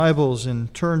Bibles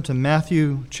and turn to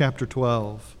Matthew chapter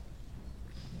 12.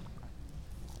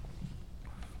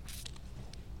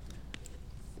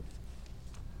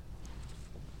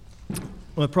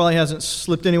 Well, it probably hasn't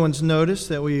slipped anyone's notice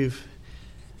that we've,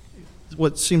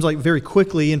 what seems like very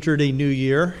quickly, entered a new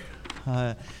year.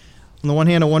 On the one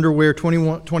hand, I wonder where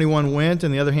 2021 went,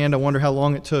 and on the other hand, I wonder how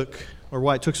long it took, or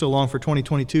why it took so long for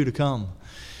 2022 to come.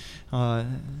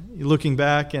 Looking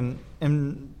back, and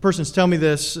persons tell me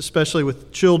this, especially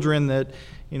with children, that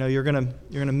you're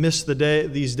gonna miss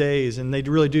these days, and they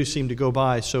really do seem to go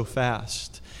by so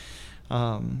fast.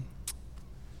 And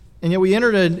yet we enter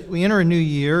a new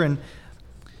year, and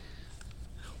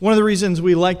one of the reasons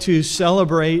we like to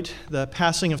celebrate the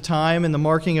passing of time and the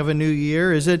marking of a new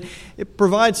year is that it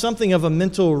provides something of a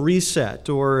mental reset,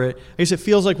 or I guess it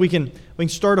feels like we can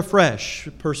start afresh.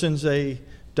 Persons, they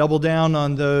double down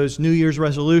on those New Year's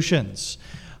resolutions.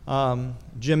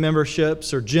 Gym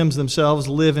memberships or gyms themselves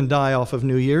live and die off of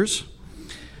New Year's.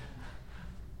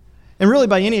 And really,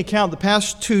 by any account, the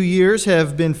past 2 years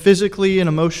have been physically and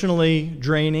emotionally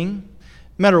draining.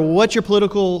 No matter what your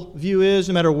political view is,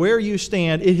 no matter where you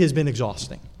stand, it has been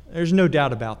exhausting. There's no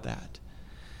doubt about that.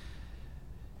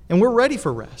 And we're ready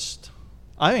for rest.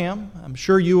 I am. I'm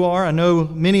sure you are. I know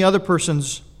many other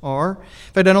persons are.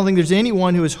 In fact, I don't think there's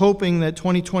anyone who is hoping that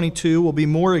 2022 will be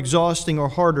more exhausting or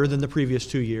harder than the previous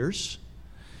 2 years.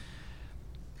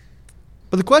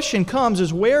 But the question comes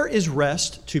is, where is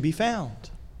rest to be found?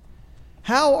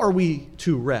 How are we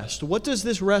to rest? What does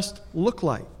this rest look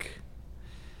like?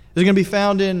 Is it going to be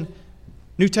found in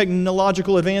new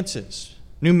technological advances,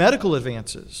 new medical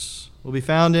advances? Will it be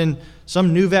found in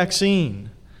some new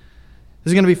vaccine?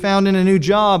 Is it going to be found in a new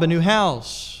job, a new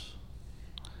house?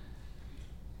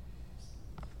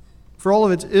 For all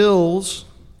of its ills,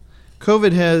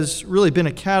 COVID has really been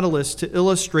a catalyst to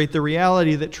illustrate the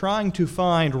reality that trying to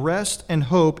find rest and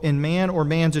hope in man or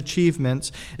man's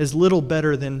achievements is little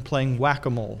better than playing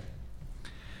whack-a-mole.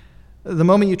 The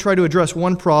moment you try to address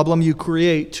one problem, you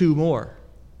create two more.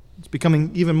 It's becoming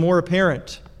even more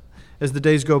apparent as the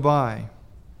days go by.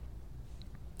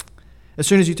 As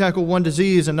soon as you tackle one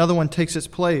disease, another one takes its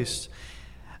place.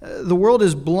 The world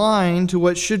is blind to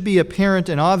what should be apparent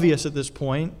and obvious at this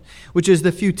point, which is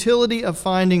the futility of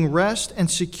finding rest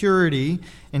and security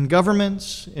in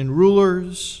governments, in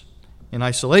rulers, in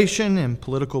isolation, in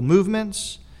political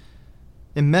movements,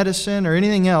 in medicine, or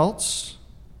anything else.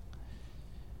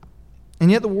 And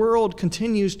yet the world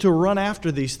continues to run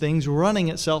after these things, running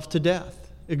itself to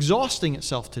death, exhausting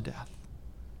itself to death.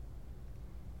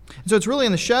 And so it's really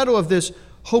in the shadow of this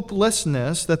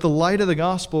hopelessness that the light of the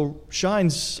gospel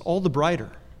shines all the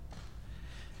brighter.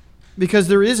 Because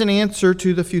there is an answer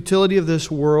to the futility of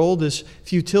this world, this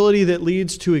futility that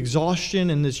leads to exhaustion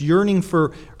and this yearning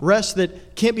for rest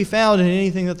that can't be found in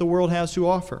anything that the world has to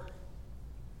offer.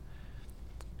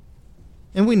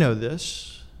 And we know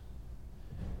this.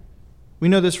 We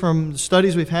know this from the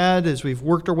studies we've had as we've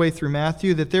worked our way through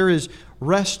Matthew, that there is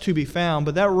rest to be found,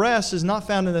 but that rest is not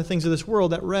found in the things of this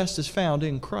world. That rest is found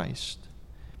in Christ.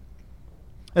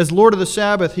 As Lord of the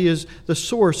Sabbath, He is the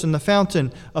source and the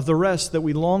fountain of the rest that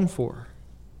we long for.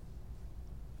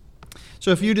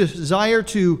 So if you desire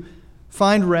to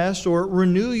find rest or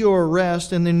renew your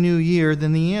rest in the new year,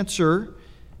 then the answer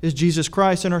is Jesus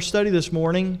Christ. And our study this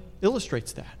morning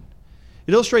illustrates that.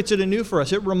 It illustrates it anew for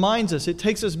us. It reminds us, it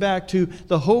takes us back to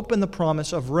the hope and the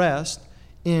promise of rest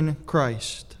in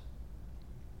Christ.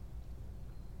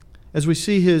 As we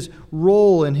see His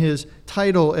role and His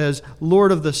title as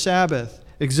Lord of the Sabbath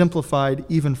exemplified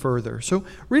even further. So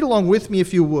read along with me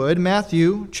if you would,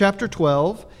 Matthew chapter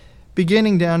 12,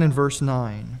 beginning down in verse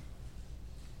 9.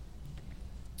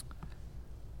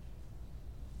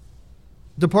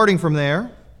 Departing from there,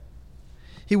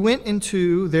 He went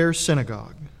into their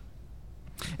synagogue.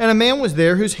 And a man was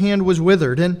there whose hand was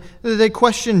withered, and they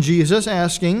questioned Jesus,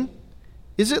 asking,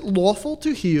 "Is it lawful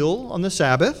to heal on the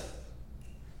Sabbath?"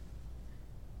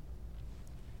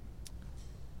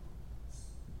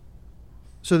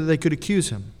 So that they could accuse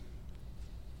Him.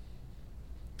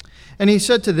 And He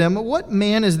said to them, "What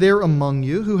man is there among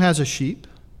you who has a sheep?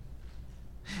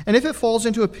 And if it falls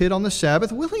into a pit on the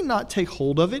Sabbath, will he not take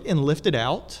hold of it and lift it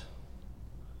out?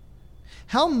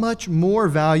 How much more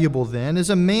valuable then is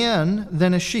a man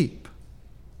than a sheep?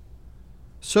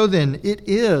 So then it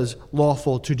is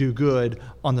lawful to do good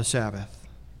on the Sabbath."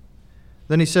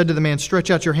 Then He said to the man, "Stretch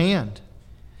out your hand."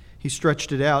 He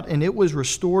stretched it out, and it was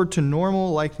restored to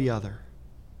normal like the other.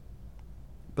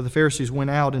 But the Pharisees went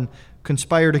out and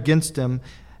conspired against Him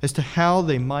as to how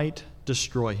they might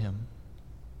destroy Him.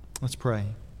 Let's pray.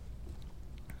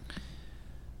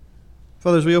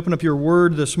 Father, as we open up Your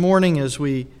Word this morning, as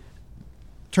we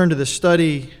turn to the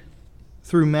study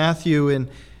through Matthew, and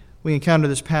we encounter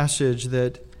this passage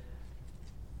that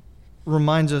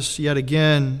reminds us yet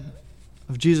again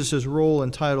of Jesus' role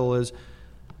and title as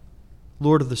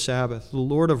Lord of the Sabbath, the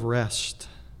Lord of rest.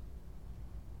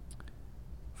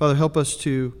 Father, help us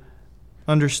to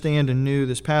understand anew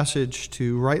this passage,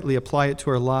 to rightly apply it to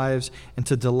our lives, and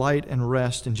to delight and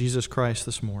rest in Jesus Christ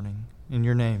this morning. In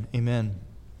your name, amen.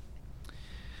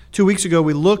 2 weeks ago,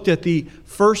 we looked at the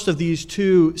first of these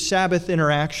two Sabbath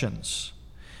interactions.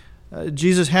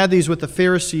 Jesus had these with the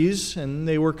Pharisees, and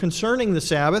they were concerning the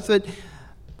Sabbath. And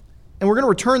we're going to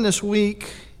return this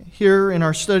week here in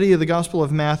our study of the Gospel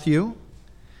of Matthew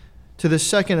to the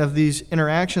second of these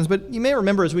interactions. But you may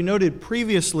remember, as we noted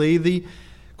previously, the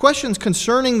questions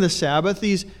concerning the Sabbath.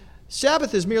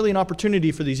 Sabbath is merely an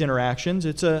opportunity for these interactions.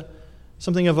 It's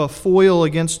something of a foil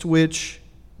against which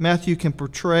Matthew can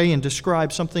portray and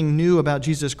describe something new about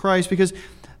Jesus Christ, because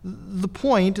the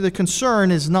point, the concern,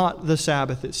 is not the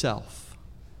Sabbath itself.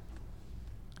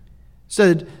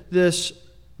 Instead,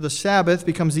 the Sabbath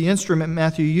becomes the instrument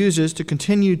Matthew uses to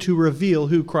continue to reveal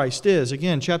who Christ is.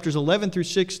 Again, chapters 11 through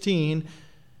 16,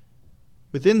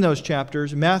 within those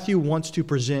chapters, Matthew wants to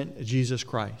present Jesus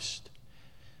Christ.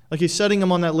 Like he's setting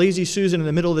him on that lazy Susan in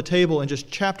the middle of the table, and just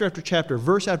chapter after chapter,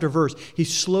 verse after verse,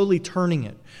 he's slowly turning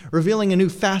it, revealing a new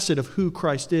facet of who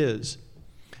Christ is.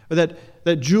 Or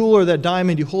that jewel or that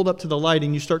diamond you hold up to the light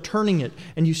and you start turning it,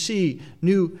 and you see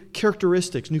new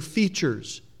characteristics, new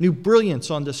features, new brilliance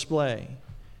on display.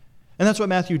 And that's what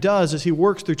Matthew does as he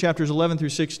works through chapters 11 through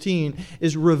 16,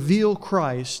 is reveal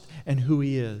Christ and who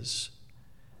he is,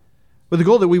 with the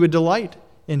goal that we would delight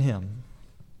in him.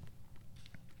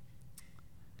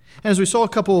 And as we saw a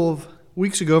couple of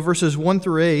weeks ago, verses 1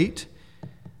 through 8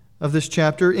 of this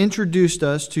chapter introduced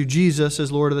us to Jesus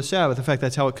as Lord of the Sabbath. In fact,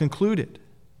 that's how it concluded.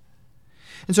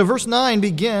 And so verse 9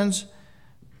 begins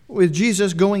with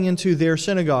Jesus going into their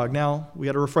synagogue. Now, we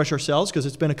got to refresh ourselves because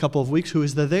it's been a couple of weeks. Who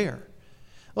is there?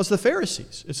 Well, it's the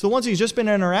Pharisees. It's the ones he's just been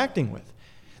interacting with.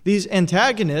 These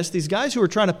antagonists, these guys who are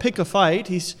trying to pick a fight,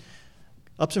 he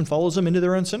ups and follows them into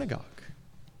their own synagogue.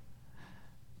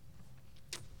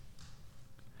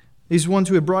 These ones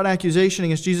who had brought accusation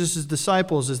against Jesus'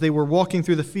 disciples as they were walking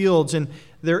through the fields in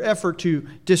their effort to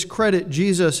discredit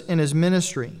Jesus and his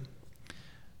ministry.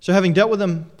 So having dealt with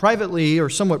them privately, or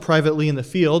somewhat privately in the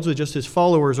fields with just his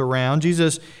followers around,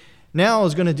 Jesus now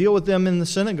is going to deal with them in the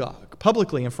synagogue,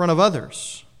 publicly in front of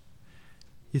others.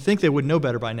 You'd think they would know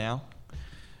better by now.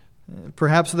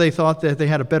 Perhaps they thought that they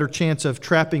had a better chance of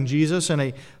trapping Jesus in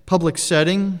a public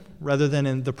setting rather than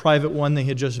in the private one they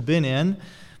had just been in.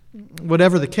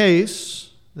 Whatever the case,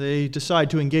 they decide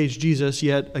to engage Jesus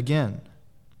yet again.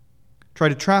 Try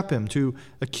to trap him, to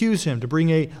accuse him, to bring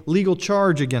a legal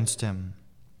charge against him.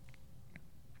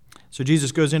 So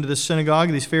Jesus goes into the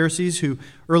synagogue, these Pharisees who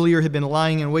earlier had been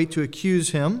lying in wait to accuse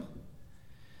him.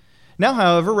 Now,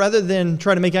 however, rather than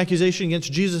try to make accusation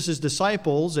against Jesus'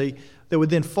 disciples, that would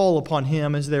then fall upon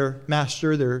him as their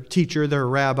master, their teacher, their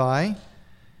rabbi,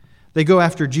 they go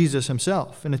after Jesus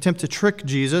himself and attempt to trick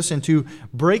Jesus into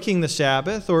breaking the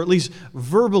Sabbath, or at least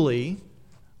verbally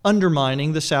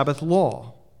undermining the Sabbath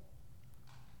law.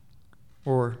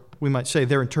 Or we might say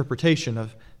their interpretation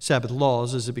of Sabbath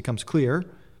laws as it becomes clear.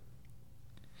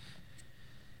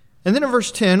 And then in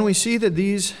verse 10, we see that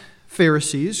these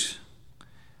Pharisees,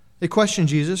 they question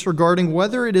Jesus regarding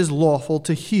whether it is lawful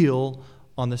to heal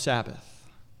on the Sabbath.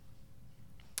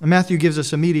 And Matthew gives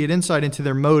us immediate insight into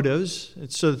their motives.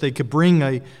 It's so that they could bring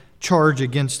a charge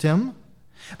against him.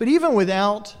 But even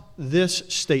without this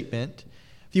statement,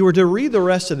 if you were to read the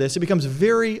rest of this, it becomes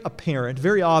very apparent,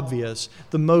 very obvious,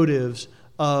 the motives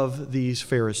of these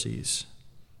Pharisees.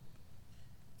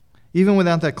 Even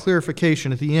without that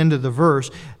clarification at the end of the verse,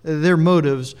 their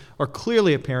motives are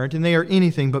clearly apparent, and they are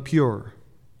anything but pure.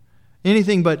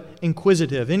 Anything but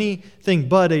inquisitive, anything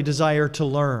but a desire to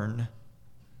learn.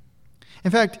 In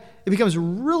fact, it becomes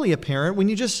really apparent when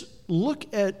you just look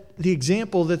at the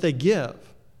example that they give.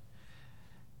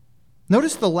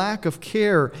 Notice the lack of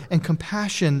care and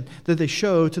compassion that they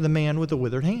show to the man with the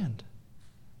withered hand.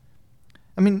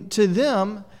 I mean, to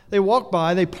them, they walk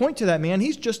by, they point to that man,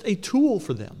 he's just a tool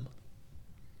for them.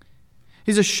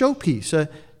 He's a showpiece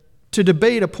to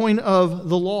debate a point of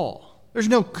the law. There's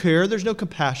no care, there's no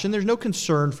compassion, there's no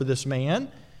concern for this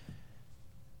man.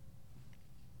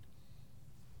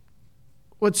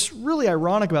 What's really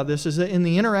ironic about this is that in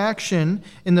the interaction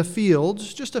in the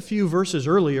fields, just a few verses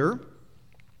earlier,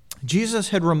 Jesus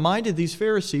had reminded these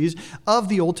Pharisees of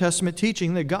the Old Testament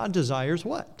teaching that God desires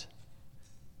what?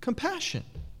 Compassion.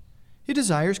 He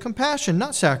desires compassion,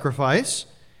 not sacrifice.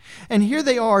 And here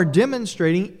they are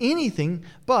demonstrating anything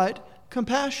but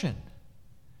compassion.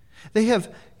 They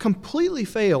have completely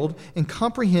failed in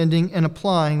comprehending and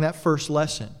applying that first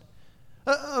lesson,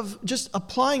 of just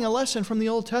applying a lesson from the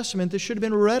Old Testament that should have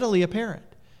been readily apparent.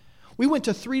 We went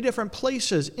to 3 different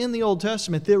places in the Old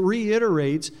Testament that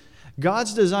reiterates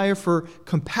God's desire for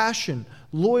compassion,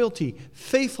 loyalty,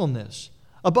 faithfulness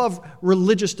above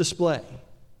religious display.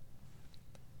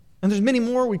 And there's many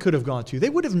more we could have gone to. They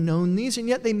would have known these, and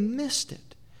yet they missed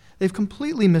it. They've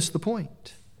completely missed the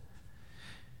point.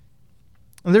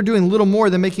 And they're doing little more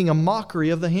than making a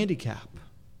mockery of the handicap.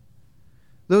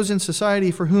 Those in society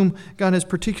for whom God has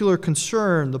particular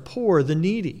concern, the poor, the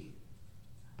needy.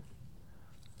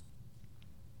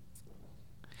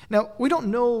 Now, we don't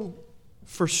know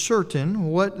for certain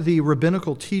what the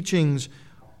rabbinical teachings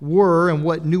were and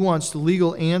what nuanced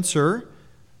legal answer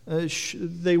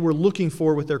they were looking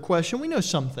for with their question. We know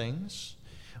some things.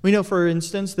 We know, for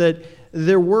instance, that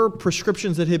there were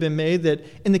prescriptions that had been made that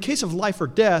in the case of life or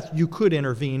death, you could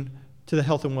intervene to the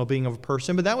health and well-being of a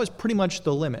person, but that was pretty much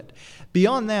the limit.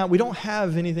 Beyond that, we don't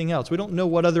have anything else. We don't know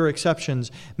what other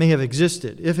exceptions may have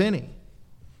existed, if any.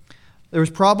 There was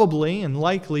probably and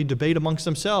likely debate amongst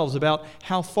themselves about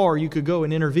how far you could go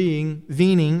in intervening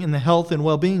in the health and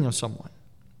well-being of someone.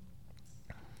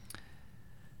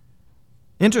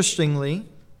 Interestingly,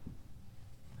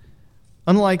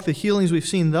 unlike the healings we've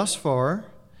seen thus far,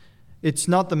 it's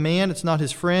not the man, it's not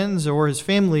his friends or his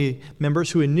family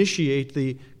members who initiate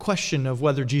the question of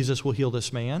whether Jesus will heal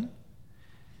this man.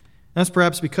 That's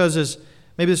perhaps because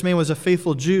maybe this man was a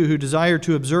faithful Jew who desired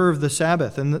to observe the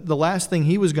Sabbath, and the last thing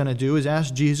he was going to do is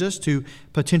ask Jesus to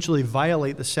potentially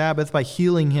violate the Sabbath by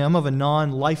healing him of a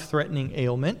non-life-threatening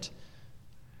ailment.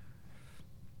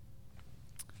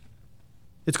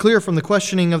 It's clear from the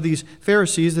questioning of these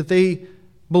Pharisees that they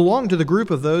belong to the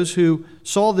group of those who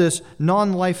saw this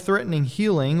non-life-threatening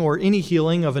healing or any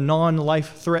healing of a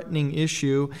non-life-threatening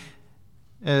issue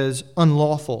as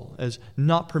unlawful, as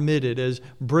not permitted, as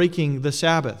breaking the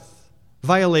Sabbath,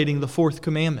 violating the 4th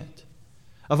commandment,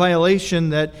 a violation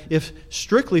that, if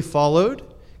strictly followed,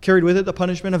 carried with it the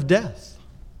punishment of death.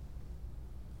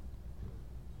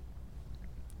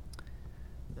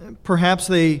 Perhaps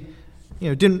they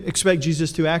didn't expect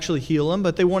Jesus to actually heal him,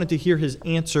 but they wanted to hear his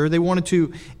answer. They wanted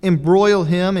to embroil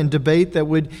him in debate that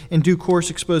would, in due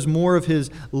course, expose more of his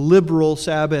liberal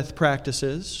Sabbath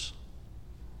practices.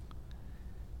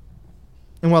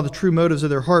 And while the true motives of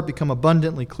their heart become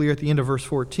abundantly clear at the end of verse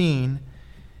 14,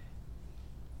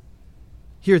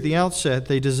 here at the outset,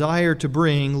 they desire to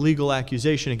bring legal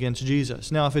accusation against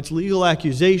Jesus. Now, if it's legal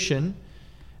accusation, and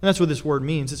that's what this word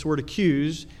means, this word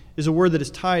accuse is a word that is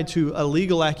tied to a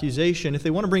legal accusation. If they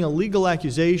want to bring a legal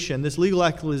accusation, this legal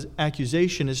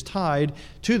accusation is tied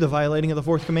to the violating of the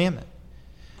 4th commandment.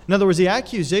 In other words, the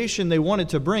accusation they wanted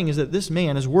to bring is that this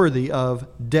man is worthy of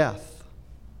death.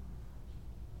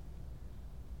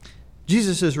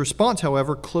 Jesus' response,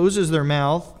 however, closes their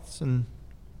mouths and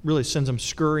really sends them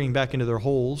scurrying back into their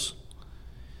holes.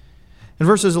 In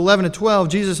verses 11 and 12,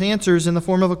 Jesus answers in the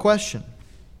form of a question.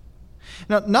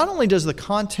 Now, not only does the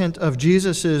content of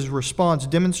Jesus' response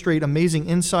demonstrate amazing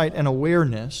insight and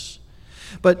awareness,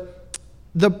 but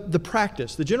the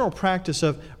practice, the general practice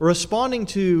of responding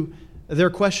to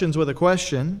their questions with a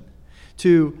question,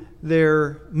 to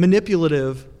their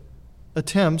manipulative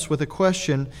attempts with a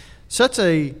question, sets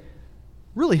a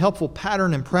really helpful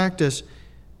pattern and practice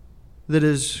that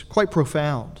is quite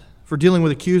profound for dealing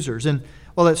with accusers. And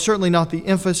while that's certainly not the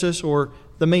emphasis or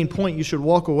the main point you should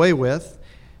walk away with,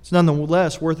 it's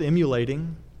nonetheless worth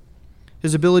emulating.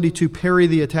 His ability to parry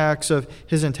the attacks of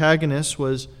his antagonists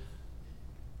was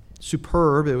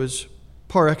superb. It was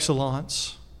par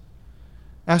excellence.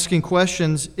 Asking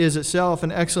questions is itself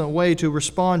an excellent way to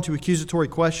respond to accusatory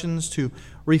questions, to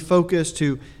refocus,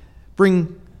 to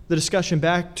bring the discussion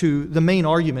back to the main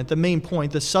argument, the main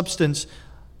point, the substance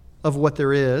of what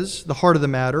there is, the heart of the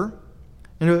matter,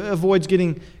 and it avoids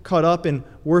getting caught up in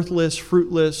worthless,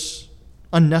 fruitless,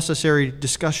 unnecessary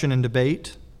discussion and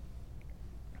debate.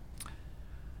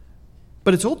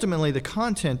 But it's ultimately the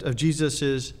content of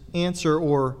Jesus' answer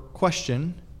or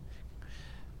question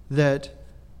that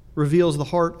reveals the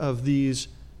heart of these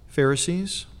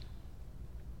Pharisees.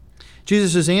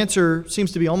 Jesus' answer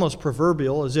seems to be almost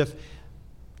proverbial, as if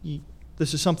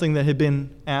this is something that had been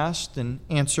asked and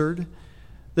answered,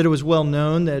 that it was well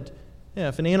known that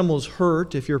if an animal is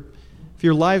hurt, if your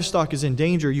livestock is in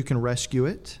danger, you can rescue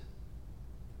it.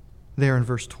 There in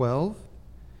verse 12,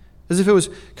 as if it was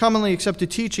commonly accepted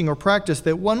teaching or practice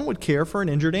that one would care for an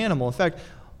injured animal. In fact,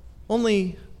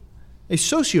 only a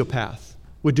sociopath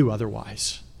would do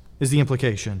otherwise, is the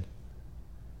implication.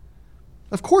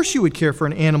 Of course you would care for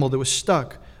an animal that was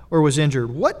stuck or was injured.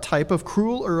 What type of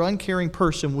cruel or uncaring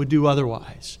person would do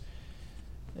otherwise?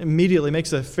 Immediately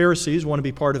makes the Pharisees want to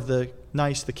be part of the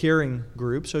caring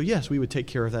group. So yes, we would take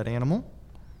care of that animal.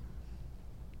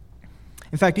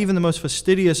 In fact, even the most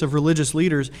fastidious of religious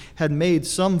leaders had made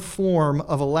some form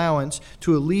of allowance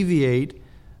to alleviate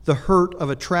the hurt of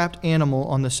a trapped animal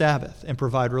on the Sabbath and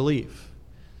provide relief.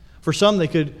 For some, they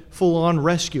could full-on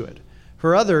rescue it.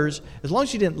 For others, as long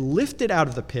as you didn't lift it out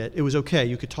of the pit, it was okay.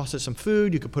 You could toss it some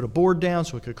food, you could put a board down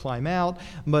so it could climb out,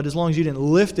 but as long as you didn't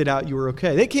lift it out, you were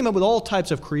okay. They came up with all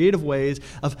types of creative ways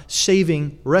of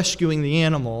rescuing the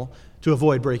animal to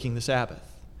avoid breaking the Sabbath.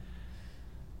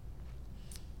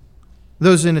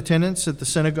 Those in attendance at the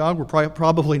synagogue were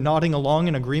probably nodding along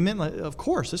in agreement. Of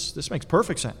course, this makes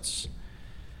perfect sense.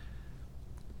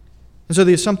 And so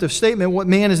the assumptive statement, what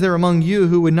man is there among you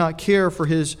who would not care for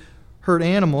his hurt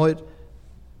animal, it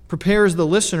prepares the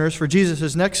listeners for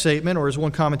Jesus' next statement, or as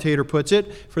one commentator puts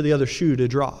it, for the other shoe to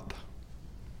drop.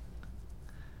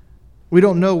 We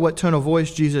don't know what tone of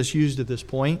voice Jesus used at this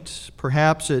point.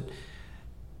 Perhaps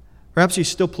he's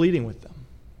still pleading with them.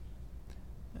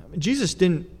 Jesus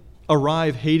didn't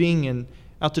arrive hating and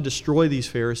out to destroy these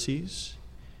Pharisees.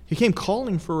 He came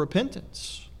calling for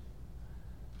repentance.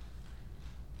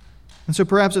 And so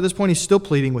perhaps at this point he's still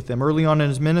pleading with them early on in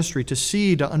his ministry to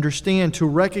see, to understand, to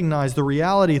recognize the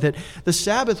reality that the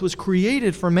Sabbath was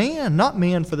created for man, not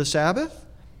man for the Sabbath.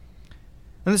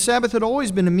 And the Sabbath had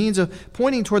always been a means of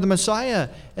pointing toward the Messiah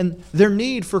and their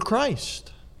need for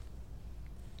Christ.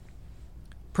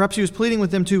 Perhaps he was pleading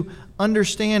with them to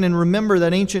understand and remember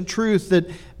that ancient truth that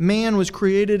man was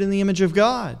created in the image of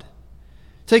God,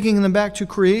 taking them back to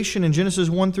creation in Genesis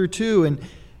 1 through 2 and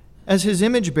as his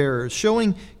image bearers,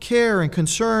 showing care and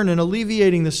concern and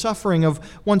alleviating the suffering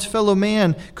of one's fellow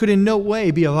man could in no way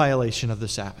be a violation of the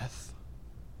Sabbath.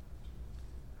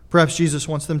 Perhaps Jesus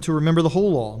wants them to remember the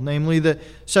whole law, namely the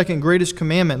second greatest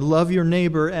commandment, love your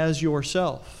neighbor as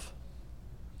yourself,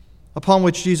 upon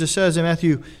which Jesus says in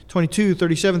Matthew 22,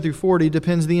 37 through 40,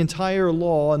 depends the entire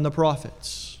law and the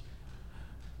prophets.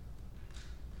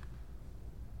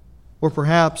 Or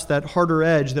perhaps that harder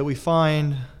edge that we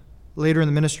find later in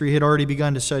the ministry had already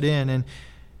begun to set in, and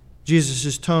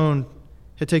Jesus' tone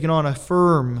had taken on a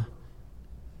firm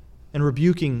and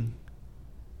rebuking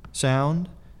sound,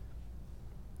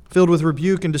 filled with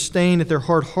rebuke and disdain at their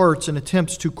hard hearts and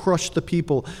attempts to crush the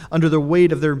people under the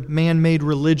weight of their man-made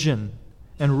religion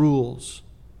and rules.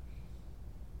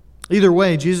 Either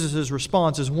way, Jesus'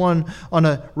 response is one on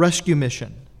a rescue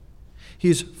mission. He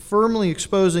is firmly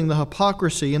exposing the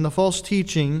hypocrisy and the false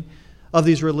teaching of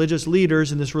these religious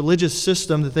leaders and this religious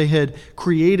system that they had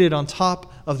created on top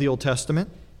of the Old Testament.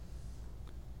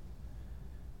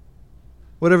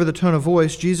 Whatever the tone of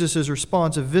voice, Jesus'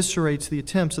 response eviscerates the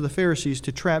attempts of the Pharisees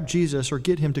to trap Jesus or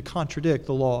get him to contradict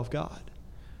the law of God.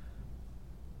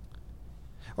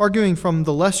 Arguing from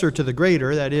the lesser to the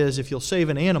greater, that is, if you'll save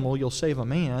an animal, you'll save a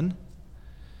man.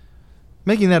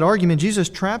 Making that argument, Jesus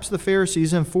traps the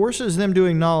Pharisees and forces them to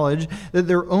acknowledge that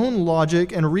their own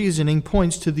logic and reasoning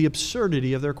points to the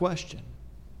absurdity of their question.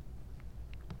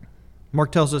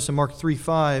 Mark tells us in Mark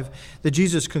 3:5 that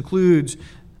Jesus concludes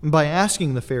by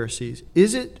asking the Pharisees,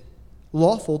 is it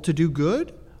lawful to do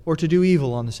good or to do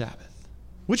evil on the Sabbath?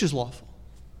 Which is lawful?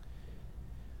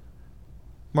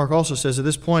 Mark also says at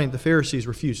this point the Pharisees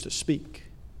refused to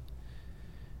speak.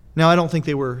 Now, I don't think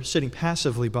they were sitting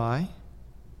passively by.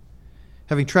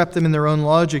 Having trapped them in their own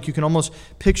logic, you can almost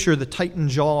picture the tightened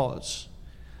jaws,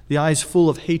 the eyes full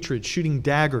of hatred, shooting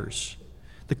daggers,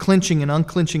 the clenching and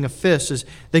unclenching of fists as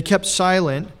they kept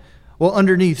silent while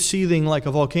underneath seething like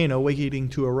a volcano waiting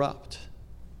to erupt.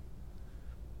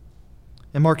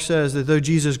 And Mark says that though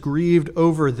Jesus grieved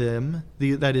over them,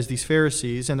 that is, these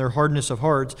Pharisees, and their hardness of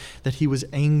hearts, that he was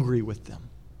angry with them.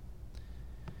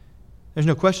 There's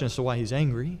no question as to why he's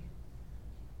angry.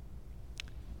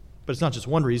 But it's not just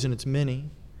one reason, it's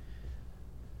many.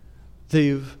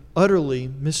 They've utterly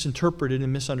misinterpreted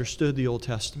and misunderstood the Old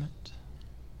Testament.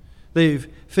 They've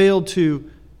failed to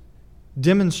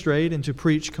demonstrate and to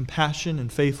preach compassion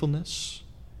and faithfulness.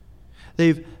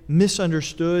 They've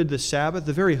misunderstood the Sabbath,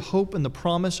 the very hope and the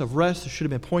promise of rest that should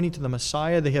have been pointing to the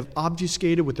Messiah. They have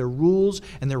obfuscated with their rules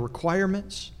and their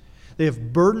requirements. They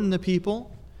have burdened the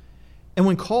people. And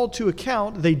when called to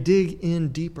account, they dig in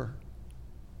deeper.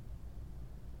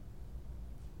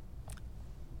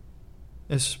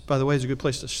 This, by the way, is a good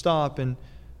place to stop and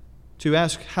to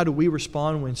ask, how do we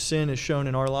respond when sin is shown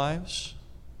in our lives?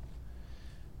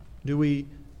 Do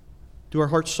our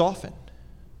hearts soften?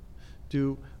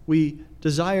 Do we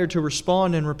desire to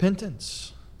respond in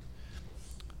repentance?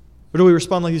 Or do we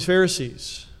respond like these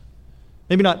Pharisees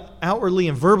Maybe not outwardly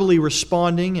and verbally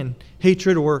responding in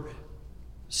hatred or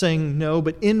saying no,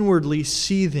 but inwardly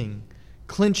seething,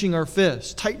 clenching our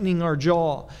fists, tightening our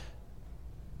jaw,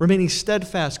 remaining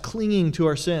steadfast, clinging to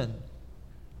our sin.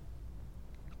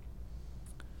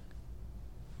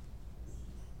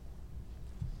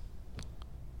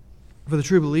 For the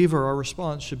true believer, our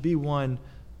response should be one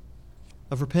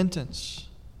of repentance.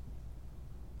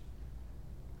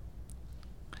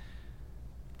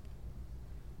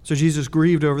 So Jesus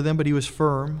grieved over them, but he was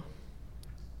firm.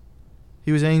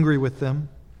 He was angry with them.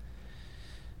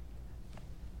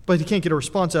 But he can't get a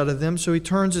response out of them, so he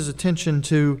turns his attention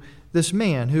to this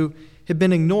man who had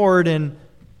been ignored and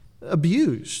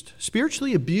abused,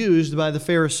 spiritually abused by the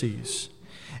Pharisees.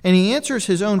 And he answers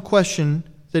his own question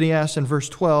that he asked in verse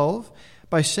 12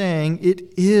 by saying, "It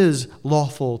is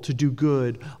lawful to do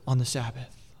good on the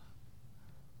Sabbath."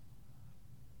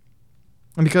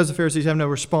 And because the Pharisees have no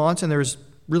response, and there's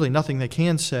really nothing they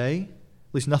can say,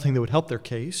 at least nothing that would help their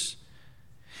case,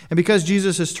 and because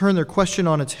Jesus has turned their question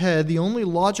on its head, the only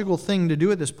logical thing to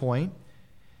do at this point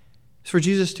is for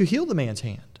Jesus to heal the man's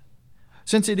hand,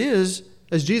 since it is,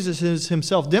 as Jesus has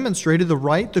himself demonstrated, the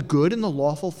right, the good, and the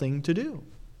lawful thing to do.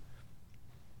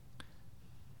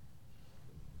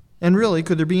 And really,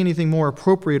 could there be anything more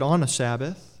appropriate on a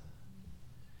Sabbath,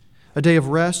 a day of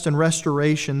rest and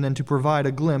restoration, than to provide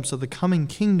a glimpse of the coming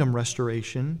kingdom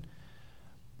restoration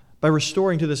by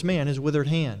restoring to this man his withered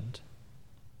hand,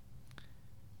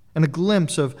 and a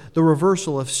glimpse of the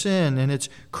reversal of sin and its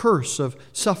curse of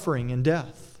suffering and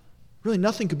death? Really,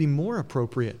 nothing could be more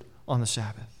appropriate on the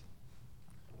Sabbath.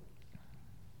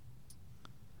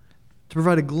 To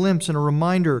provide a glimpse and a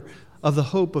reminder of the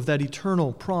hope of that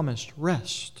eternal promised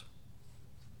rest.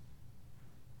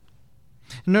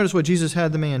 And notice what Jesus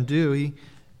had the man do. He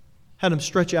had him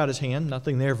stretch out his hand.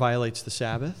 Nothing there violates the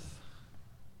Sabbath.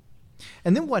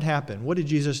 And then what happened? What did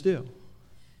Jesus do?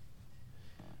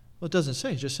 Well, it doesn't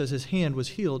say. It just says his hand was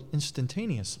healed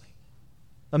instantaneously,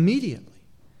 immediately.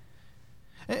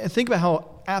 And think about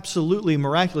how absolutely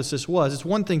miraculous this was. It's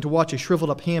one thing to watch a shriveled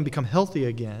up hand become healthy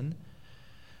again,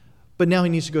 but now he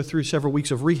needs to go through several weeks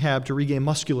of rehab to regain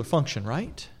muscular function,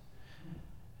 right?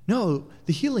 No,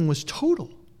 the healing was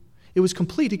total. It was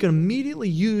complete. He could immediately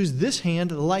use this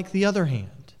hand like the other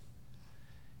hand.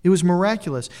 It was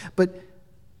miraculous. But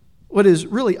what is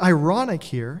really ironic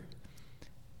here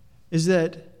is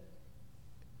that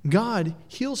God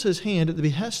heals his hand at the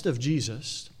behest of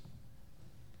Jesus.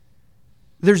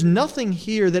 There's nothing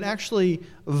here that actually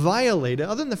violated,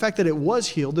 other than the fact that it was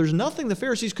healed, there's nothing the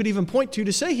Pharisees could even point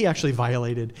to say he actually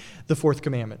violated the fourth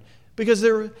commandment, because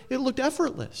it looked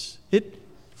effortless. It,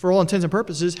 for all intents and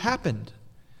purposes, happened.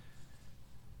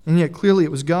 And yet clearly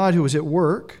it was God who was at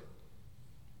work.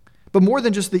 But more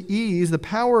than just the ease, the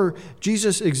power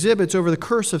Jesus exhibits over the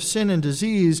curse of sin and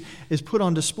disease is put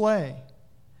on display.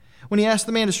 When he asked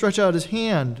the man to stretch out his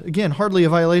hand, again, hardly a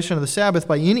violation of the Sabbath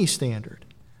by any standard.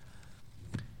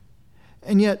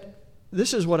 And yet,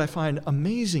 this is what I find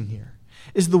amazing here,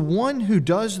 is the one who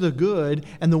does the good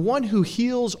and the one who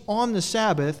heals on the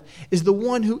Sabbath is the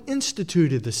one who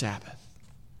instituted the Sabbath,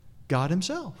 God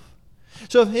himself.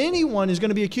 So if anyone is going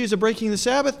to be accused of breaking the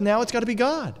Sabbath, now it's got to be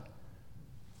God.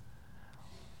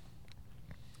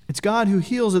 It's God who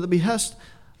heals at the behest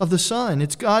of the Son.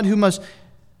 It's God who must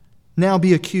now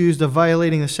be accused of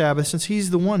violating the Sabbath, since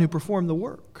he's the one who performed the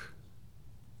work.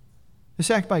 This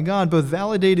act by God both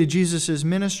validated Jesus'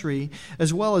 ministry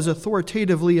as well as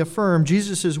authoritatively affirmed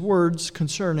Jesus' words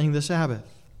concerning the Sabbath.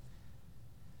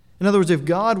 In other words, if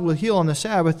God will heal on the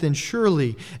Sabbath, then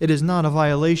surely it is not a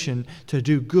violation to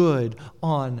do good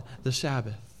on the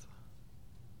Sabbath.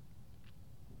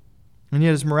 And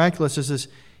yet, as miraculous as this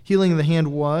healing of the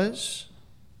hand was,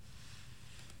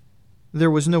 there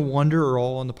was no wonder or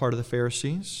awe on the part of the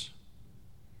Pharisees.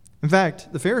 In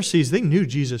fact, the Pharisees, they knew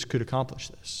Jesus could accomplish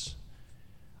this.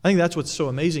 I think that's what's so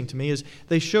amazing to me is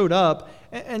they showed up,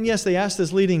 and yes, they asked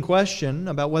this leading question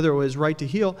about whether it was right to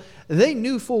heal. They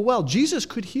knew full well Jesus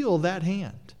could heal that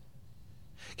hand.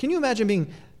 Can you imagine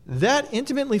being that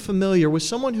intimately familiar with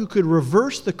someone who could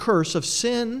reverse the curse of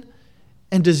sin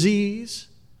and disease,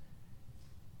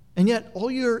 and yet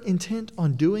all you're intent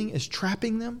on doing is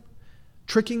trapping them,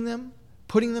 tricking them,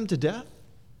 putting them to death?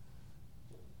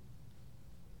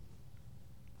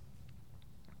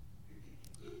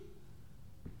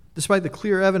 Despite the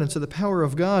clear evidence of the power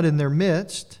of God in their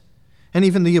midst, and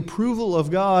even the approval of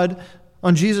God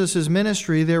on Jesus'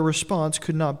 ministry, their response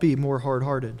could not be more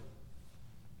hard-hearted.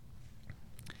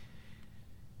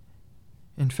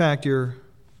 In fact, you're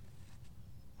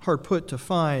hard put to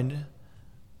find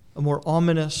a more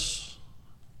ominous,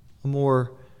 a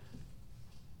more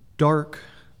dark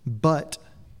but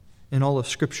in all of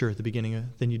Scripture at the beginning,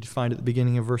 then you find at the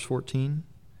beginning of verse 14.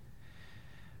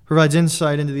 Provides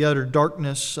insight into the utter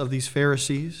darkness of these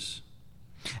Pharisees.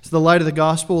 As the light of the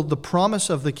gospel, the promise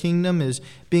of the kingdom is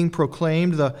being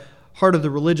proclaimed. The heart of the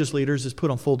religious leaders is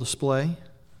put on full display.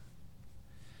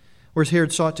 Whereas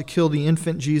Herod sought to kill the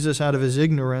infant Jesus out of his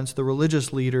ignorance, the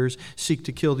religious leaders seek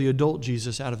to kill the adult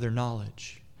Jesus out of their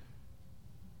knowledge.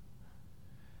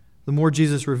 The more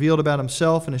Jesus revealed about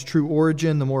himself and his true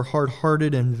origin, the more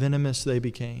hard-hearted and venomous they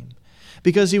became.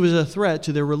 Because he was a threat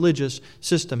to their religious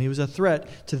system. He was a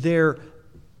threat to their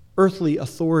earthly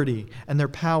authority and their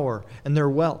power and their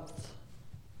wealth.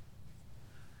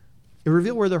 It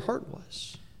revealed where their heart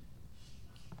was.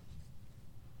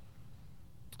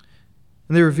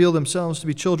 And they revealed themselves to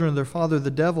be children of their father,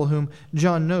 the devil, whom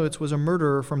John notes was a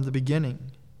murderer from the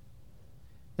beginning.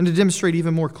 And to demonstrate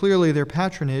even more clearly their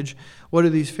patronage, what do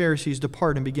these Pharisees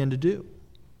depart and begin to do?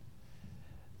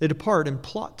 They depart and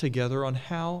plot together on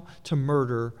how to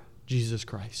murder Jesus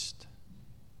Christ.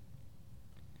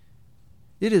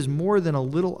 It is more than a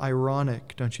little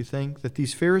ironic, don't you think, that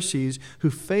these Pharisees,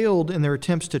 who failed in their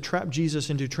attempts to trap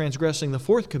Jesus into transgressing the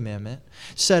fourth commandment,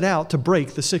 set out to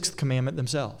break the sixth commandment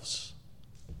themselves.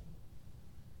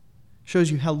 Shows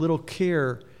you how little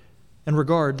care and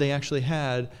regard they actually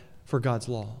had for God's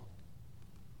law.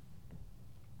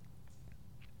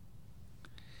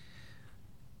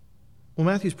 Well,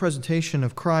 Matthew's presentation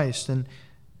of Christ and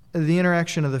the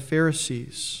interaction of the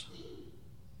Pharisees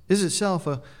is itself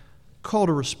a call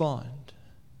to respond.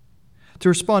 To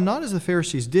respond not as the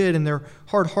Pharisees did in their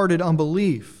hard-hearted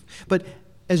unbelief, but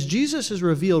as Jesus is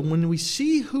revealed, when we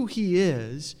see who he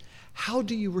is, how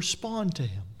do you respond to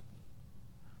him?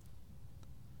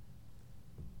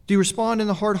 Do you respond in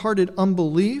the hard-hearted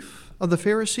unbelief of the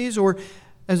Pharisees, or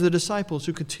as the disciples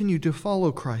who continue to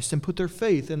follow Christ and put their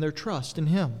faith and their trust in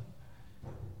him?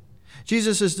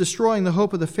 Jesus is destroying the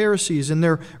hope of the Pharisees and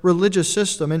their religious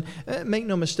system. And make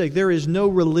no mistake, there is no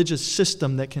religious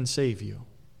system that can save you.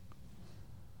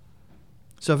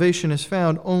 Salvation is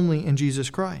found only in Jesus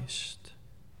Christ.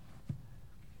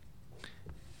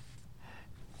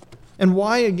 And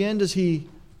why, again, does he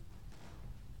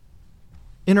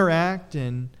interact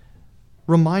and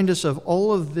remind us of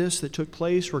all of this that took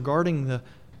place regarding the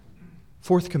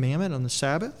fourth commandment on the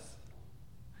Sabbath?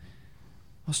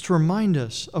 Was to remind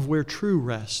us of where true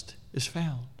rest is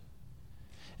found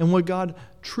and what God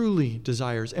truly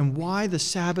desires and why the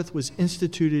Sabbath was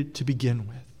instituted to begin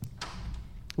with.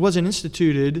 It wasn't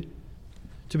instituted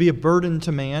to be a burden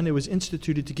to man. It was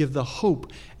instituted to give the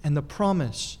hope and the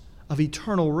promise of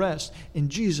eternal rest in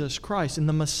Jesus Christ, in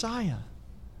the Messiah.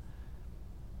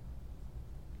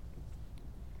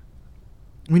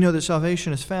 We know that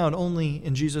salvation is found only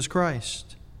in Jesus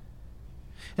Christ.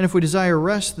 And if we desire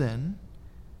rest then,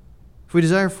 if we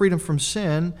desire freedom from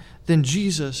sin, then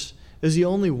Jesus is the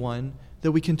only one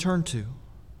that we can turn to.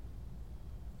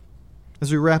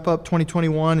 As we wrap up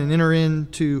 2021 and enter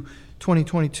into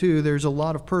 2022, there's a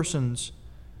lot of persons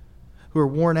who are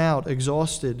worn out,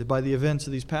 exhausted by the events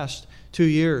of these past 2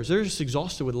 years. They're just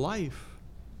exhausted with life.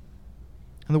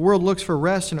 And the world looks for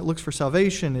rest and it looks for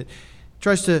salvation. It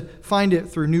tries to find it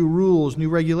through new rules, new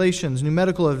regulations, new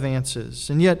medical advances.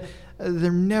 And yet,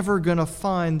 they're never going to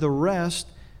find the rest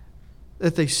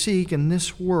that they seek in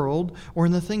this world or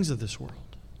in the things of this world.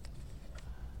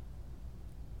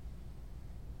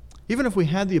 Even if we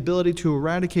had the ability to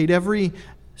eradicate every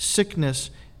sickness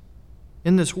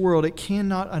in this world, it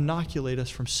cannot inoculate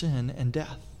us from sin and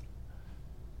death.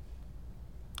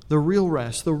 The real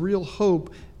rest, the real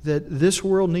hope that this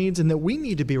world needs and that we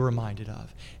need to be reminded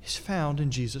of is found in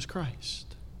Jesus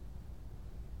Christ.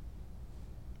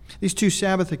 These two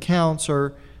Sabbath accounts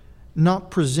are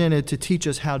not presented to teach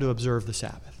us how to observe the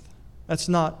Sabbath. That's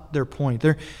not their point.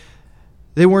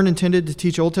 They weren't intended to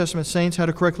teach Old Testament saints how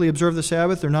to correctly observe the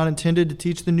Sabbath. They're not intended to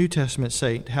teach the New Testament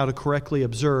saint how to correctly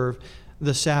observe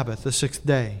the Sabbath, the sixth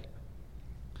day.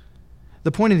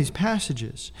 The point of these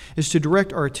passages is to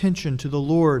direct our attention to the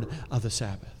Lord of the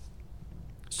Sabbath.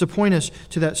 It's to point us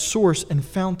to that source and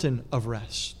fountain of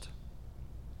rest.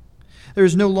 There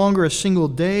is no longer a single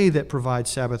day that provides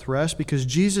Sabbath rest because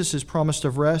Jesus' promise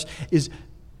of rest is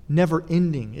never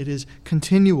ending. It is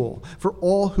continual for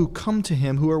all who come to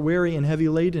him who are weary and heavy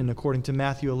laden, according to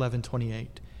Matthew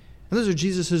 11:28. And those are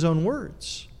Jesus' own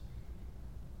words.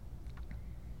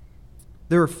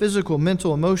 There are physical,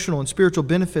 mental, emotional, and spiritual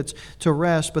benefits to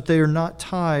rest, but they are not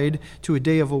tied to a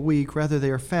day of a week. Rather,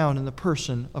 they are found in the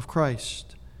person of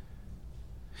Christ.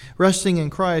 Resting in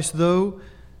Christ, though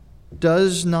it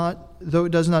does not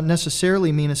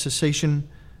necessarily mean a cessation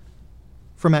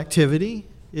from activity,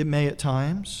 it may at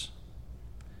times.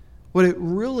 What it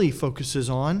really focuses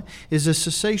on is a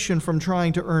cessation from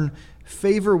trying to earn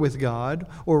favor with God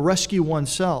or rescue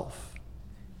oneself,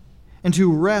 and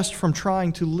to rest from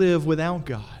trying to live without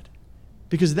God,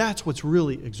 because that's what's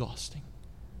really exhausting.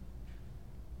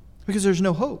 Because there's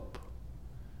no hope.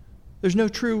 There's no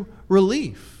true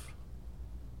relief.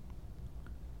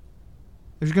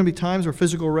 There's going to be times where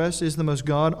physical rest is the most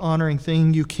God-honoring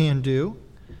thing you can do.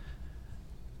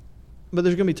 But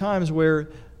there's going to be times where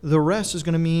the rest is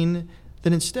going to mean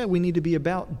that instead we need to be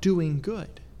about doing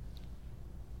good.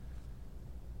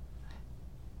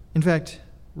 In fact,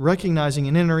 recognizing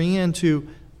and entering into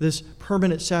this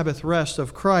permanent Sabbath rest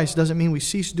of Christ doesn't mean we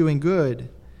cease doing good.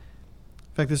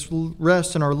 In fact, this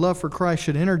rest and our love for Christ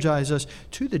should energize us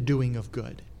to the doing of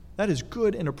good. That is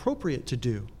good and appropriate to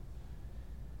do.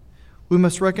 We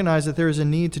must recognize that there is a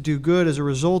need to do good as a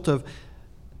result of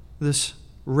this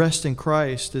rest in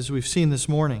Christ, as we've seen this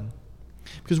morning.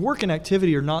 Because work and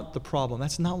activity are not the problem.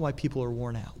 That's not why people are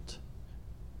worn out.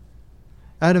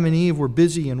 Adam and Eve were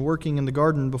busy and working in the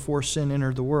garden before sin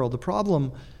entered the world. The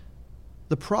problem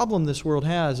this world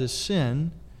has is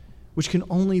sin, which can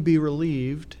only be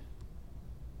relieved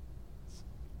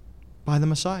by the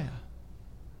Messiah.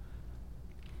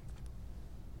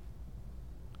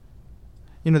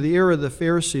 You know, the error of the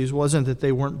Pharisees wasn't that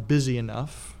they weren't busy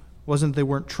enough, wasn't that they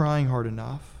weren't trying hard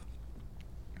enough.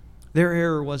 Their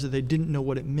error was that they didn't know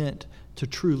what it meant to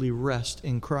truly rest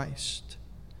in Christ,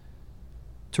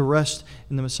 to rest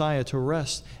in the Messiah, to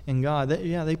rest in God.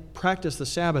 They practiced the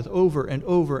Sabbath over and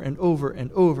over and over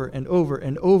and over and over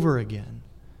and over again,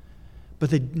 but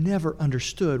they never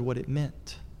understood what it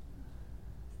meant.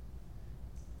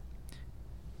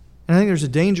 And I think there's a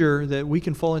danger that we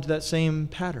can fall into that same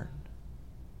pattern,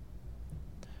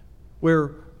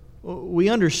 where we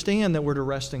understand that we're to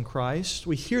rest in Christ.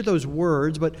 We hear those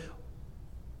words, but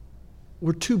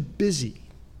we're too busy.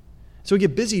 So we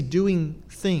get busy doing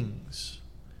things.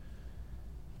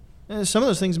 And some of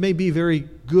those things may be very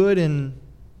good and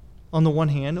on the one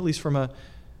hand, at least from a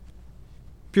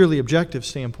purely objective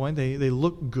standpoint, they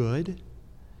look good.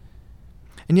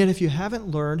 And yet if you haven't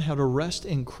learned how to rest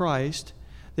in Christ,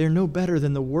 they're no better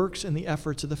than the works and the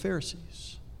efforts of the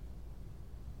Pharisees.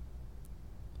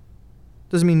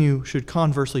 Doesn't mean you should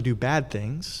conversely do bad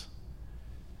things.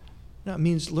 No, it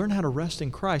means learn how to rest in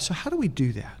Christ. So how do we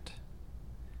do that?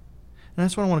 And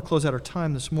that's what I want to close out our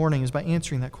time this morning, is by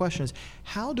answering that question, is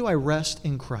how do I rest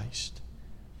in Christ?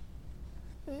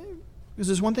 Because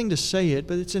there's one thing to say it,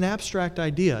 but it's an abstract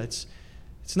idea. It's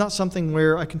not something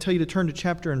where I can tell you to turn to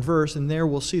chapter and verse, and there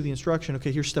we'll see the instruction.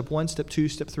 Okay, here's step 1, step 2,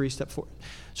 step 3, step 4.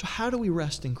 So how do we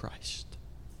rest in Christ?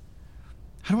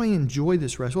 How do I enjoy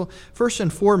this rest? Well, first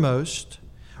and foremost,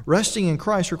 resting in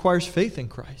Christ requires faith in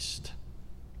Christ.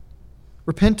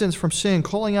 Repentance from sin,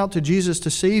 calling out to Jesus to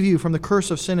save you from the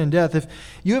curse of sin and death. If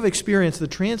you have experienced the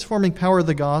transforming power of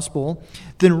the gospel,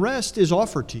 then rest is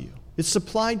offered to you. It's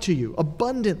supplied to you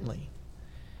abundantly.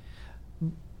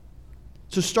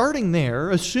 So starting there,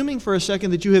 assuming for a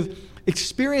second that you have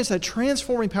experienced that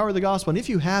transforming power of the gospel, and if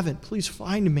you haven't, please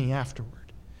find me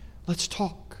afterward. Let's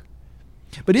talk.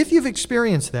 But if you've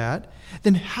experienced that,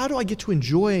 then how do I get to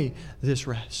enjoy this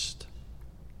rest?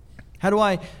 How do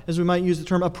I, as we might use the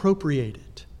term, appropriate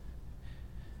it?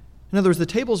 In other words, the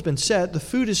table's been set, the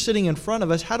food is sitting in front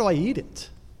of us. How do I eat it?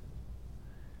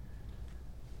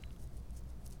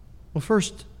 Well,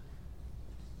 first,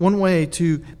 one way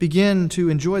to begin to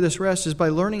enjoy this rest is by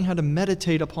learning how to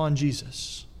meditate upon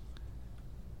Jesus.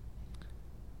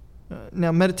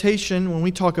 Now, meditation, when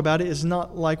we talk about it, is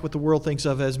not like what the world thinks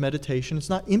of as meditation. It's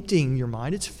not emptying your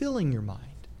mind, it's filling your mind.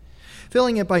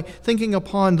 Filling it by thinking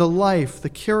upon the life, the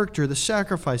character, the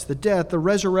sacrifice, the death, the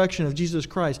resurrection of Jesus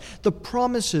Christ, the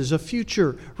promises of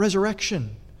future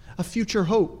resurrection, of future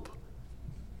hope.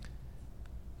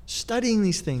 Studying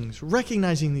these things,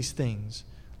 recognizing these things,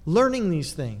 learning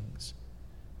these things,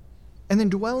 and then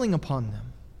dwelling upon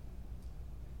them.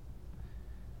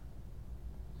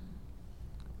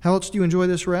 How else do you enjoy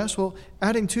this rest? Well,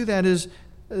 adding to that is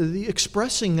the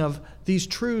expressing of these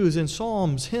truths in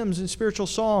psalms, hymns, and spiritual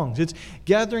songs. It's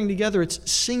gathering together. It's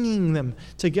singing them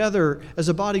together as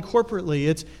a body corporately.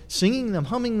 It's singing them,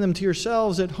 humming them to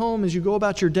yourselves at home as you go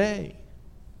about your day.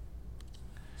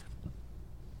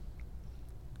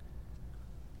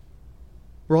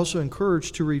 We're also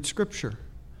encouraged to read Scripture,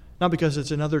 not because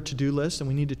it's another to-do list and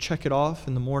we need to check it off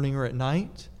in the morning or at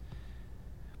night,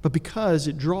 but because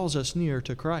it draws us near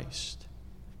to Christ.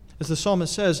 As the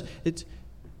psalmist says, it's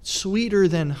sweeter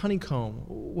than honeycomb.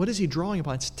 What is he drawing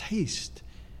upon? It's taste.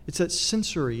 It's that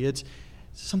sensory. It's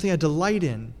something I delight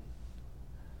in.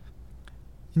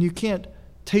 And you can't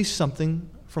taste something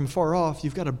from far off.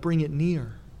 You've got to bring it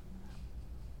near.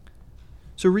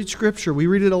 So read Scripture. We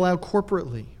read it aloud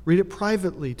corporately. Read it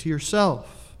privately to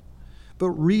yourself. But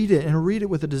read it, and read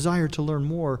it with a desire to learn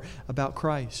more about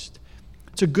Christ.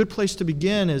 It's a good place to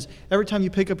begin is every time you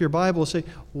pick up your Bible, say,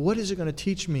 what is it going to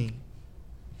teach me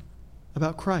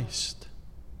about Christ?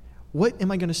 What am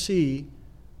I going to see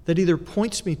that either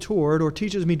points me toward or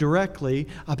teaches me directly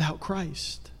about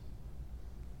Christ?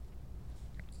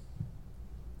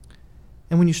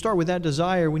 And when you start with that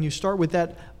desire, when you start with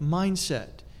that mindset,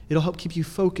 it'll help keep you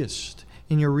focused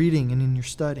in your reading and in your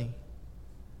study.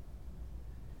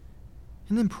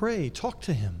 And then pray, talk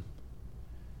to Him.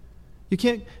 You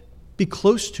can't be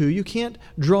close to, you can't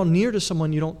draw near to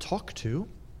someone you don't talk to.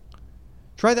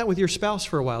 Try that with your spouse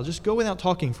for a while. Just go without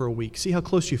talking for a week. See how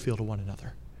close you feel to one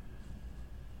another.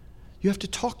 You have to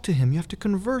talk to Him. You have to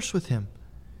converse with Him.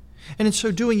 And in so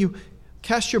doing, you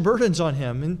cast your burdens on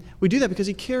Him. And we do that because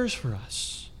He cares for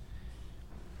us.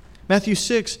 Matthew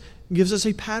 6 gives us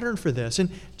a pattern for this. And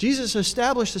Jesus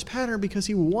established this pattern because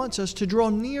He wants us to draw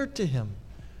near to Him,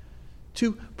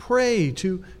 to pray,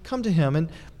 to come to Him. And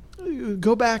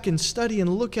go back and study and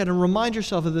look at and remind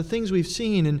yourself of the things we've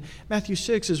seen in Matthew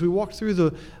 6 as we walk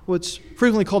through what's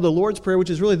frequently called the Lord's Prayer, which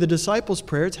is really the disciples'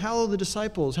 prayer. It's how the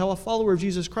disciples, how a follower of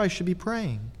Jesus Christ should be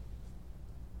praying.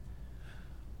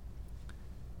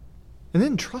 And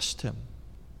then trust Him.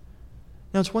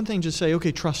 Now, it's one thing to say,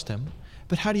 okay, trust Him,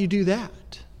 but how do you do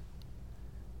that?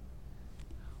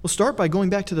 Well, start by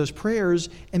going back to those prayers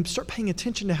and start paying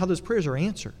attention to how those prayers are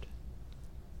answered.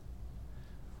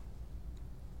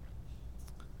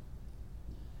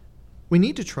 We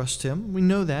need to trust Him. We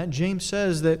know that. James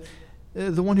says that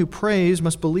the one who prays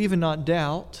must believe and not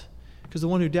doubt, because the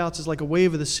one who doubts is like a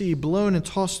wave of the sea, blown and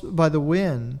tossed by the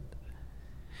wind.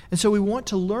 And so we want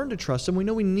to learn to trust Him. We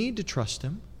know we need to trust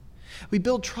Him. We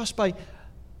build trust by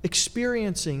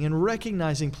experiencing and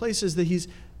recognizing places that He's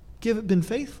been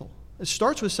faithful. It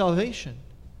starts with salvation.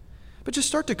 But just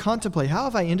start to contemplate, how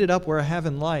have I ended up where I have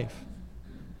in life?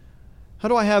 How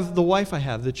do I have the wife I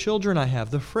have, the children I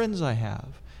have, the friends I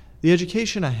have, the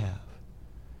education I have?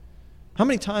 How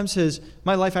many times has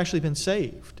my life actually been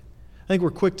saved? I think we're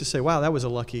quick to say, wow, that was a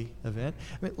lucky event.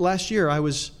 Last year I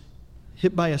was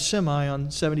hit by a semi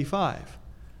on 75.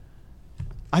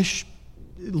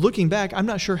 Looking back, I'm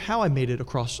not sure how I made it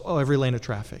across every lane of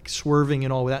traffic, swerving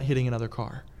and all without hitting another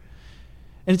car.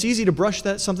 And it's easy to brush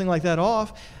something like that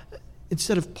off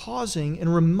instead of pausing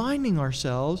and reminding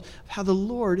ourselves of how the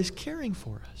Lord is caring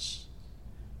for us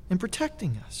and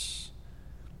protecting us.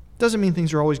 Doesn't mean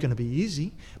things are always going to be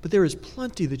easy, but there is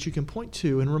plenty that you can point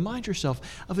to and remind yourself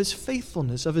of His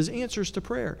faithfulness, of His answers to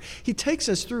prayer. He takes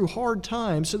us through hard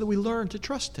times so that we learn to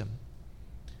trust Him.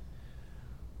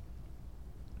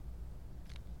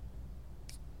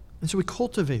 And so we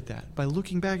cultivate that by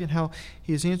looking back at how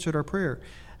He has answered our prayer.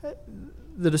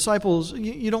 The disciples,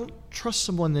 you don't trust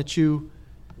someone that you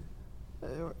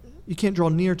can't draw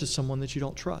near to someone that you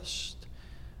don't trust.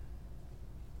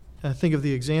 I think of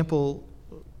the example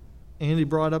Andy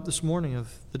brought up this morning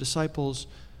of the disciples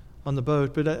on the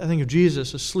boat, but I think of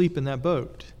Jesus asleep in that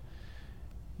boat.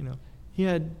 He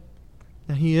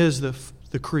is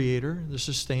the creator, the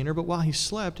sustainer, but while He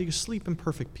slept, He could sleep in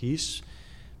perfect peace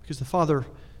because the Father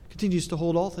continues to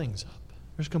hold all things up.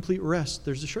 There's complete rest.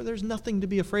 There's nothing to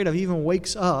be afraid of. He even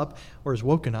wakes up, or is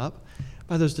woken up,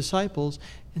 by those disciples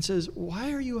and says,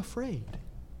 why are you afraid?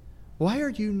 Why are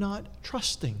you not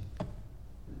trusting?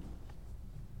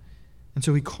 And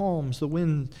so He calms the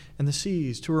wind and the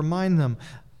seas to remind them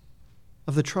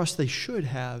of the trust they should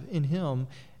have in Him.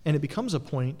 And it becomes a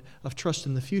point of trust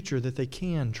in the future that they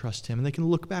can trust Him and they can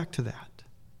look back to that.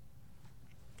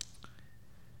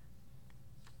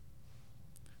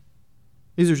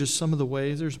 These are just some of the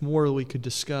ways. There's more we could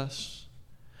discuss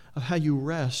of how you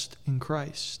rest in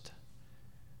Christ.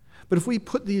 But if we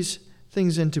put these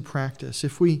things into practice,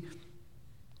 if we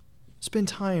spend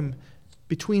time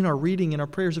between our reading and our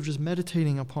prayers of just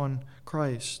meditating upon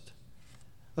Christ,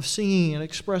 of singing and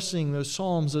expressing those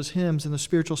psalms, those hymns, and the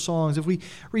spiritual songs, if we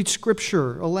read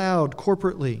Scripture aloud,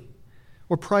 corporately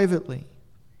or privately,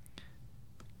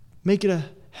 make it a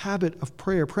habit of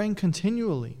prayer, praying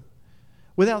continually,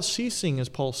 without ceasing, as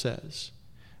Paul says.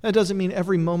 That doesn't mean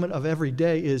every moment of every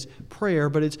day is prayer,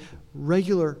 but it's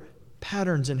regular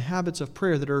patterns and habits of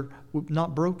prayer that are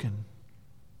not broken.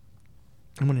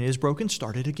 And when it is broken,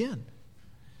 start it again.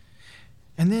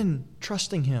 And then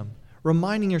trusting Him,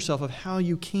 reminding yourself of how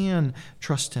you can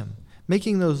trust Him,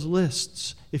 making those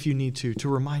lists if you need to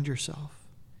remind yourself.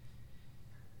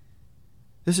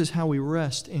 This is how we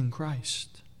rest in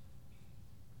Christ.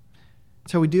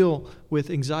 It's how we deal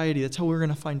with anxiety. That's how we're going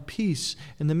to find peace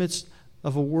in the midst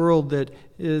of a world that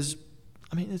is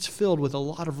I mean, it's filled with a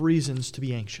lot of reasons to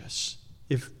be anxious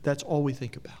if that's all we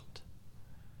think about.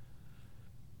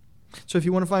 So if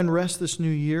you want to find rest this new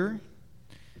year,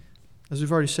 as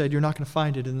we've already said, you're not going to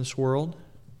find it in this world.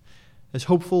 As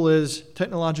hopeful as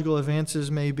technological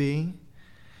advances may be,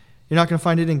 you're not going to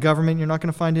find it in government. You're not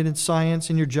going to find it in science,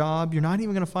 in your job. You're not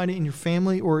even going to find it in your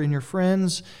family or in your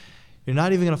friends. You're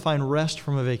not even going to find rest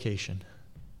from a vacation.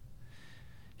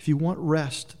 If you want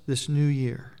rest this new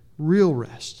year, real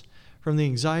rest from the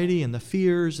anxiety and the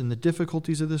fears and the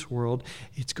difficulties of this world,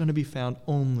 it's going to be found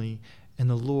only in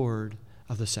the Lord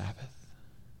of the Sabbath.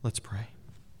 Let's pray.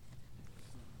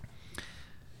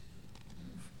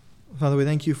 Father, we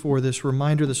thank you for this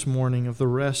reminder this morning of the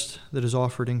rest that is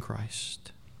offered in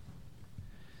Christ.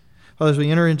 Father, as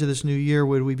we enter into this new year,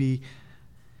 would we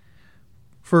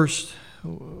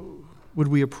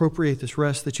appropriate this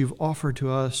rest that you've offered to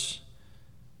us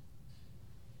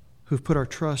who've put our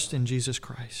trust in Jesus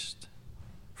Christ?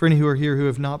 For any who are here who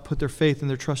have not put their faith and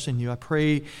their trust in you, I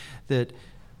pray that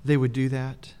they would do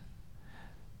that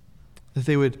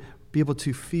they would be able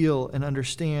to feel and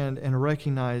understand and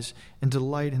recognize and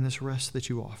delight in this rest that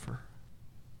you offer.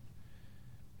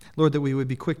 Lord, that we would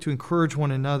be quick to encourage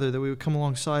one another, that we would come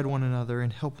alongside one another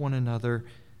and help one another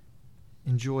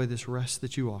enjoy this rest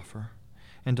that you offer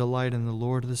and delight in the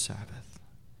Lord of the Sabbath.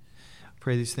 I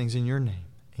pray these things in your name.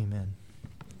 Amen.